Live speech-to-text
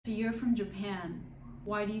So you're from Japan.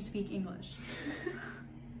 Why do you speak English?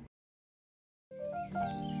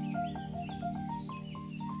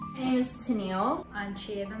 My name is Tennille. I'm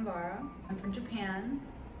Chie Dambara. I'm from Japan,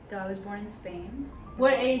 though I was born in Spain.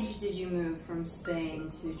 What age did you move from Spain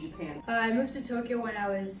to Japan? I moved to Tokyo when I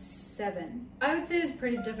was 7. I would say it was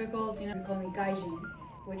pretty difficult. They call me gaijin,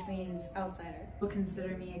 which means outsider. People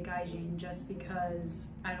consider me a gaijin just because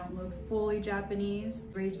I don't look fully Japanese.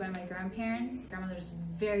 Raised by my grandparents. Grandmother's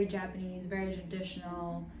very Japanese, very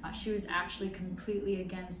traditional. She was actually completely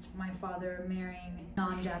against my father marrying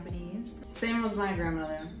non-Japanese. Same was my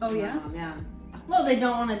grandmother. Oh yeah? Yeah. Well, they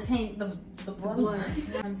don't want to taint the blood.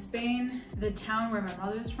 In Spain, the town where my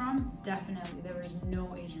mother's from, definitely there was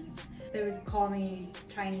no Asians. They would call me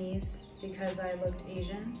Chinese because I looked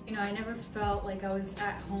Asian. I never felt like I was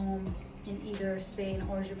at home in either Spain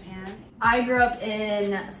or Japan. I grew up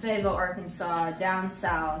in Fayetteville, Arkansas, down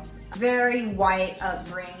south. Very white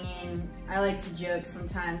upbringing. I like to joke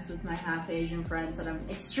sometimes with my half Asian friends that I'm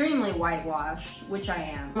extremely whitewashed, which I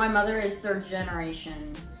am. My mother is 3rd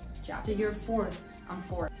generation Japanese. So you're 4th? I'm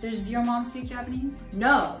 4th. Does your mom speak Japanese?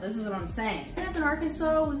 No, this is what I'm saying. Growing up in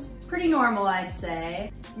Arkansas was pretty normal, I'd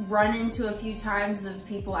say. Run into a few times of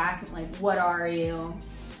people asking like, what are you?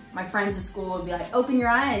 My friends at school would be like, open your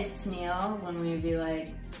eyes, Tennille, when we would be like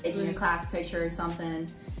taking a class picture or something.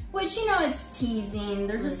 Which, it's teasing.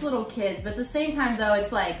 They're just little kids. But at the same time, though,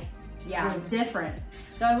 it's like, yeah, different.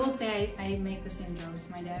 So I will say I make the same jokes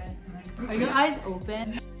to my dad. I'm like, are your eyes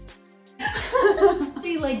open?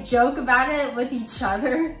 They like joke about it with each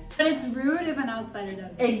other. But it's rude if an outsider does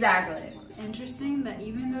it. Exactly. Interesting that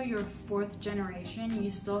even though you're 4th generation,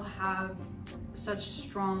 you still have such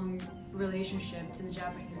strong relationship to the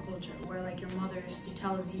Japanese culture, where like your mother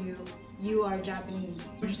tells you you are Japanese.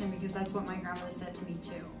 Interesting, because that's what my grandmother said to me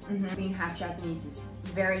too. Being half Japanese is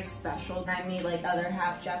very special. I meet like other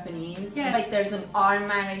half Japanese. Yeah. Like there's an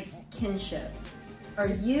automatic kinship. Are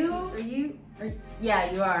you?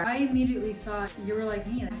 Yeah, you are. I immediately thought you were like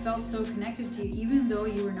me. I felt so connected to you, even though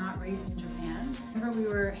you were not raised in Japan. I remember we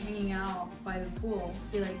were hanging out by the pool.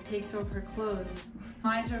 She like takes off her clothes.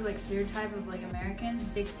 My sort of like stereotype of like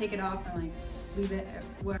Americans, they take it off and like leave it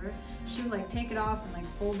wherever. She would like take it off and like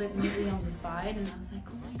fold it neatly on the side, and I was like,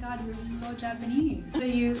 oh my god, you're just so Japanese. So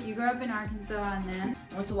you grew up in Arkansas, and then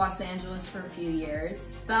I went to Los Angeles for a few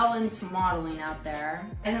years. Fell into modeling out there.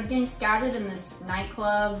 Ended up getting scouted in this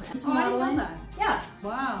nightclub. I didn't know that. Yeah.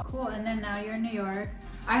 Wow, cool. And then now you're in New York.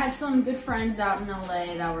 I had some good friends out in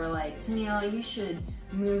LA that were like, Tennille, you should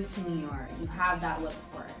move to New York. You have that look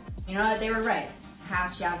for it. You know what? They were right.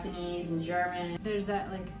 Half Japanese and German. There's that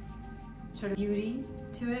like sort of beauty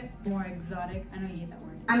to it, more exotic. I know you hate that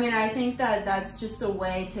word. I mean, I think that that's just a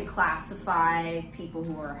way to classify people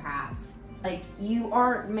who are half. Like, you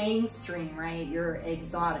aren't mainstream, right? You're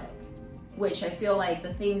exotic. Which I feel like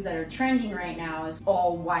the things that are trending right now is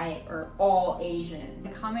all white or all Asian.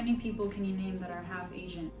 Like, how many people can you name that are half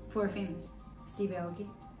Asian? Who are famous? Steve Aoki.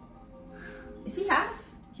 Is he half?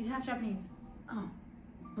 He's half Japanese. Oh.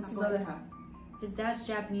 What's his other half? His dad's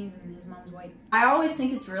Japanese and his mom's white. I always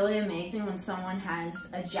think it's really amazing when someone has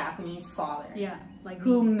a Japanese father. Yeah, like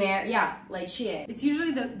who like Chie. It's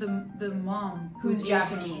usually the mom who's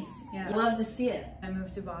Japanese. Yeah. You love to see it. I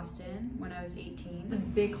moved to Boston when I was 18. It's a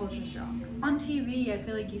big culture shock. On TV, I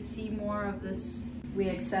feel like you see more of this. We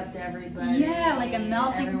accept everybody. Yeah, like a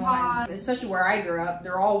melting pot. Especially where I grew up,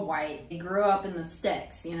 they're all white. They grew up in the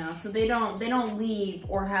sticks, so they don't leave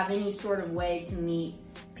or have any sort of way to meet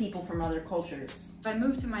people from other cultures. I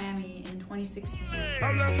moved to Miami in 2016.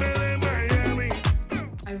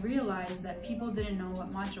 I realized that people didn't know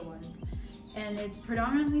what matcha was. And it's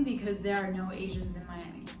predominantly because there are no Asians in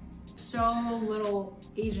Miami. So little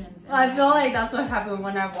Asians. I feel like that's what happened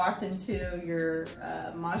when I walked into your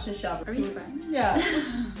matcha shop. Are we friends? Yeah.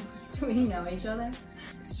 Do we know each other?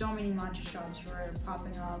 So many matcha shops were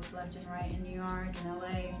popping up left and right in New York and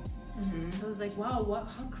LA. So I was like, wow,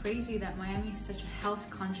 how crazy that Miami is such a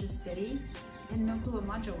health-conscious city. I had no clue what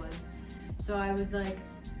matcha was. So I was like,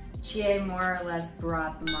 Chie more or less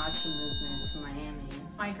brought the matcha movement to Miami.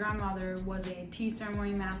 My grandmother was a tea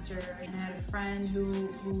ceremony master, and I had a friend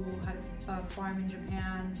who had a farm in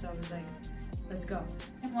Japan, so I was like, let's go.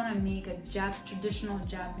 I didn't want to make a traditional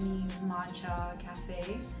Japanese matcha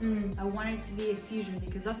cafe. I wanted it to be a fusion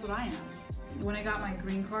because that's what I am. When I got my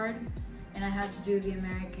green card and I had to do the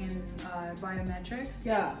American biometrics,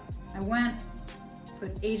 I went,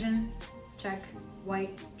 put Asian, check,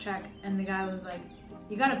 white, check, and the guy was like,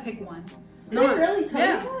 you gotta pick one. Did they really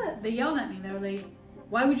tell you that? They yelled at me. They were like,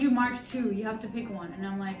 why would you mark 2? You have to pick one. And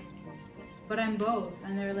I'm like, but I'm both.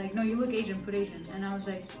 And they're like, no, you look Asian, put Asian. And I was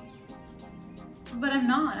like, But I'm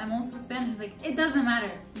not. I'm also Spanish. Like, it doesn't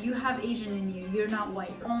matter. You have Asian in you. You're not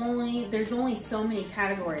white. There's only so many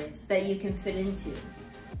categories that you can fit into.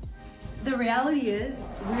 The reality is,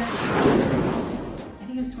 I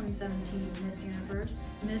think it was 2017 Miss Universe.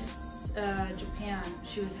 Miss Japan,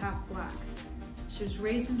 she was half black. She was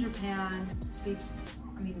raised in Japan,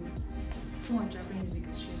 fluent Japanese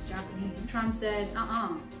because she's Japanese. Trump said,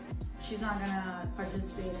 she's not gonna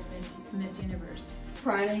participate in Miss Universe.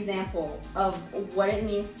 Prime example of what it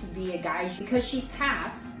means to be a guy. Because she's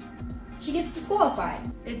half, she gets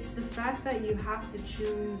disqualified. It's the fact that you have to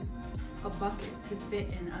choose a bucket to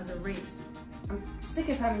fit in as a race. I'm sick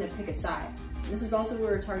of having to pick a side. This is also what we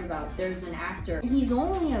were talking about. There's an actor, he's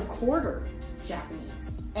only a quarter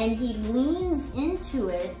Japanese, and he leans into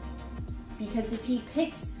it because if he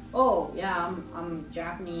picks, oh yeah, I'm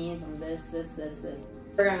Japanese, I'm this.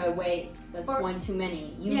 We're gonna wait, that's one too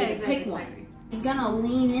many. You need to pick one. Exactly. He's gonna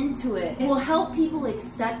lean into it. It will help people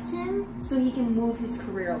accept him so he can move his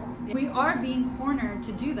career along. We are being cornered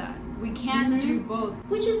to do that. We can't do both.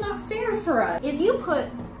 Which is not fair for us. If you put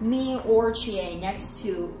me or Chie next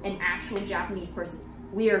to an actual Japanese person,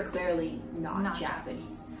 we are clearly not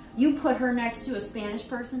Japanese. You put her next to a Spanish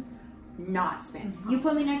person, not Spanish. You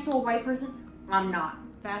put me next to a white person, I'm not.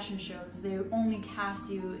 Fashion shows, they only cast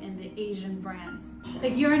you in the Asian brands.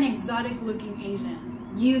 Like, you're an exotic looking Asian.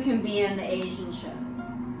 You can be in the Asian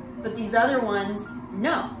shows. But these other ones,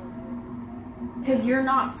 no. Because you're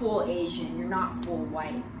not full Asian, you're not full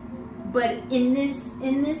white. But in this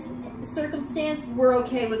circumstance, we're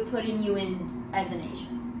okay with putting you in as an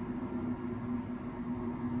Asian.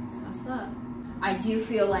 It's messed up. I do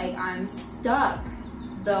feel like I'm stuck,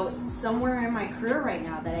 though, somewhere in my career right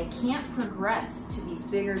now that I can't progress to these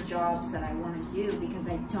bigger jobs that I want to do because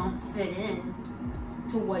I don't fit in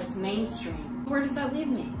to what's mainstream. Where does that leave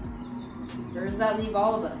me? Where does that leave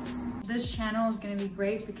all of us? This channel is going to be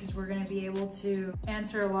great because we're going to be able to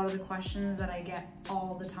answer a lot of the questions that I get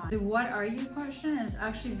all the time. The what are you question is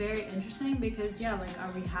actually very interesting because, yeah, like,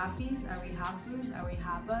 are we halfies? Are we hafus? Are we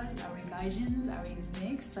hapas? Are we gaijins? Are we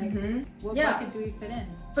mixed? Like, what bucket do we fit in?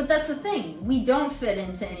 But that's the thing. We don't fit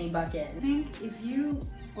into any bucket. I think if you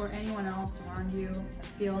or anyone else around you are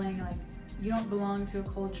feeling like you don't belong to a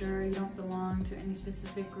culture, you don't belong to any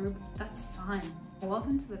specific group, that's fine.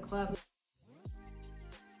 Welcome to the club.